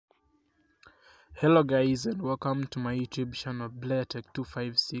Hello guys, and welcome to my YouTube channel BLAIR TECH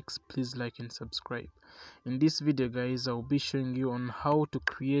 256. Please like and subscribe. In this video guys, I'll be showing you on how to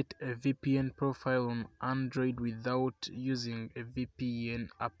create a VPN profile on Android without using a VPN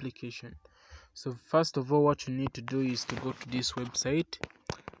application. So first of all, what you need to do is to go to this website,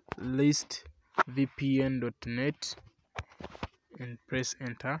 listvpn.net, and press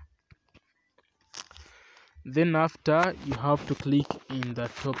enter. Then after, you have to click in the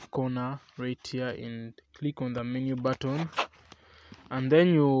top corner right here and click on the menu button, and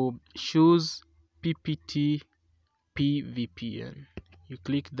then you choose PPT VPN. You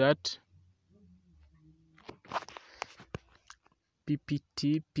click that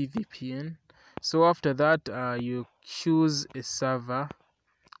PPT VPN. So after that, you choose a server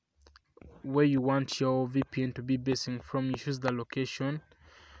where you want your VPN to be basing from. You choose the location.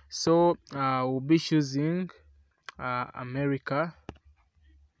 So we'll be choosing America.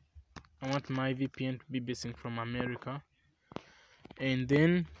 I want my VPN to be basing from America, and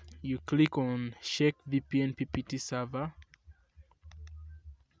then you click on check VPN PPT server.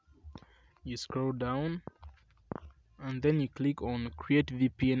 You scroll down and then you click on create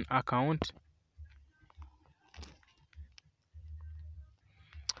VPN account.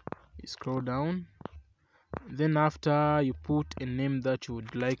 You scroll down, then after you put a name that you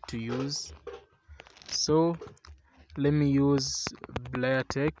would like to use. So let me use BLAIR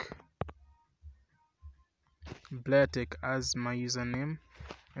TECH as my username,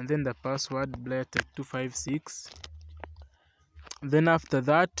 and then the password BLAIR TECH 256. Then after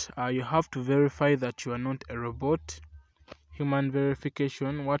that, you have to verify that you are not a robot. Human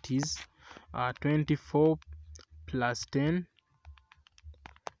verification, what is 24 plus 10,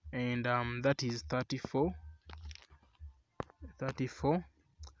 and that is 34,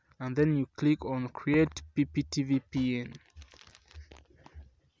 and then you click on create PPT VPN.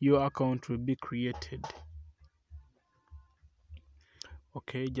 Your account will be created.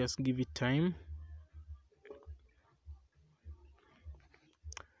 Okay, just give it time.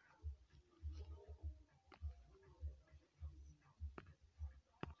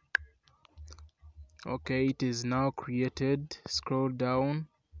 Okay, it is now created. Scroll down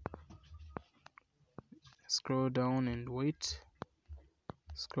and wait.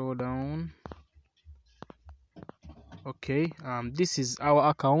 Scroll down. Okay, this is our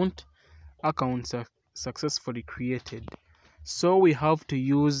account. Accounts are successfully created. So we have to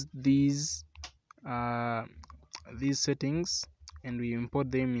use these settings, and we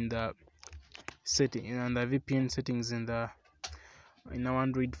import them in the VPN settings in our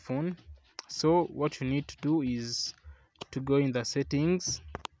Android phone. So what you need to do is to go in the settings,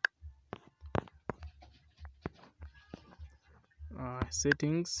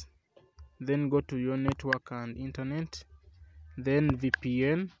 then go to your network and internet, then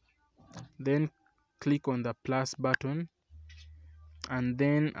VPN, then click on the plus button, and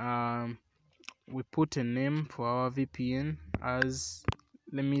then we put a name for our VPN as,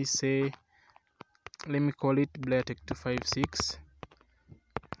 let me call it BLAIR TECH 256.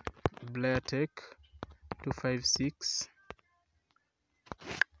 BLAIR TECH 256.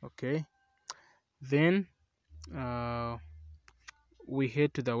 Okay, then we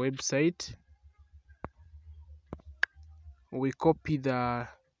head to the website. We copy the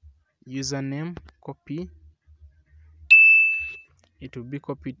username, it will be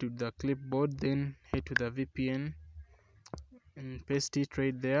copied to the clipboard, then head to the VPN and paste it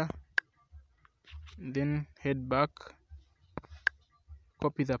right there, then head back,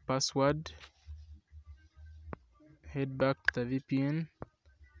 copy the password, head back to the VPN,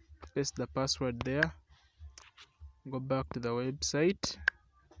 paste the password there, go back to the website,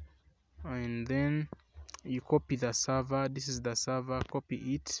 and then you copy the server. This is the server, copy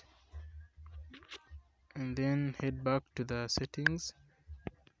it, and then head back to the settings,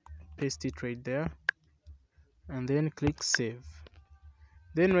 paste it right there, and then click save.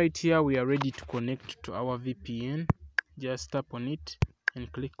 Then right here we are ready to connect to our VPN. Just tap on it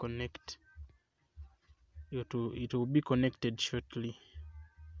and click connect. It will be connected shortly.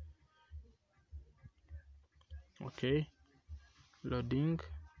 Okay, loading.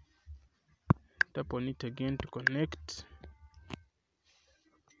 Tap on it again to connect.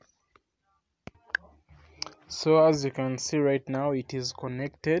 So as you can see right now, it is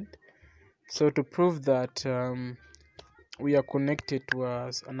connected. So to prove that we are connected to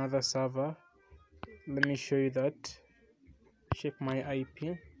another server, let me show you that. Check my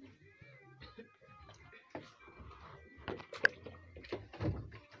IP.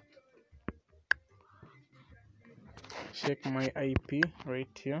 Check my IP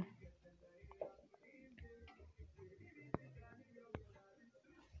right here.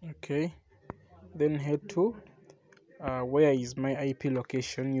 Okay, then head to where is my IP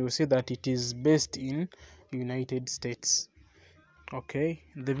location. You see that it is based in United States. Okay,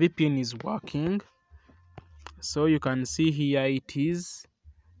 the VPN is working, so you can see here it is.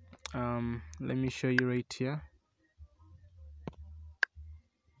 Let me show you right here.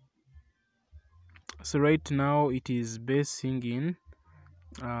 So right now it is basing in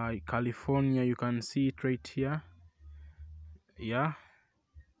California. You can see it right here. Yeah,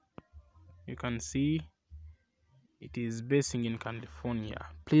 you can see it is basing in California.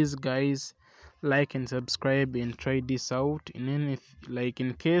 Please guys, like and subscribe and try this out. In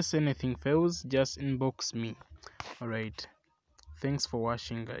case anything fails, just inbox me. All right, thanks for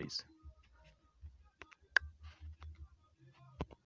watching guys.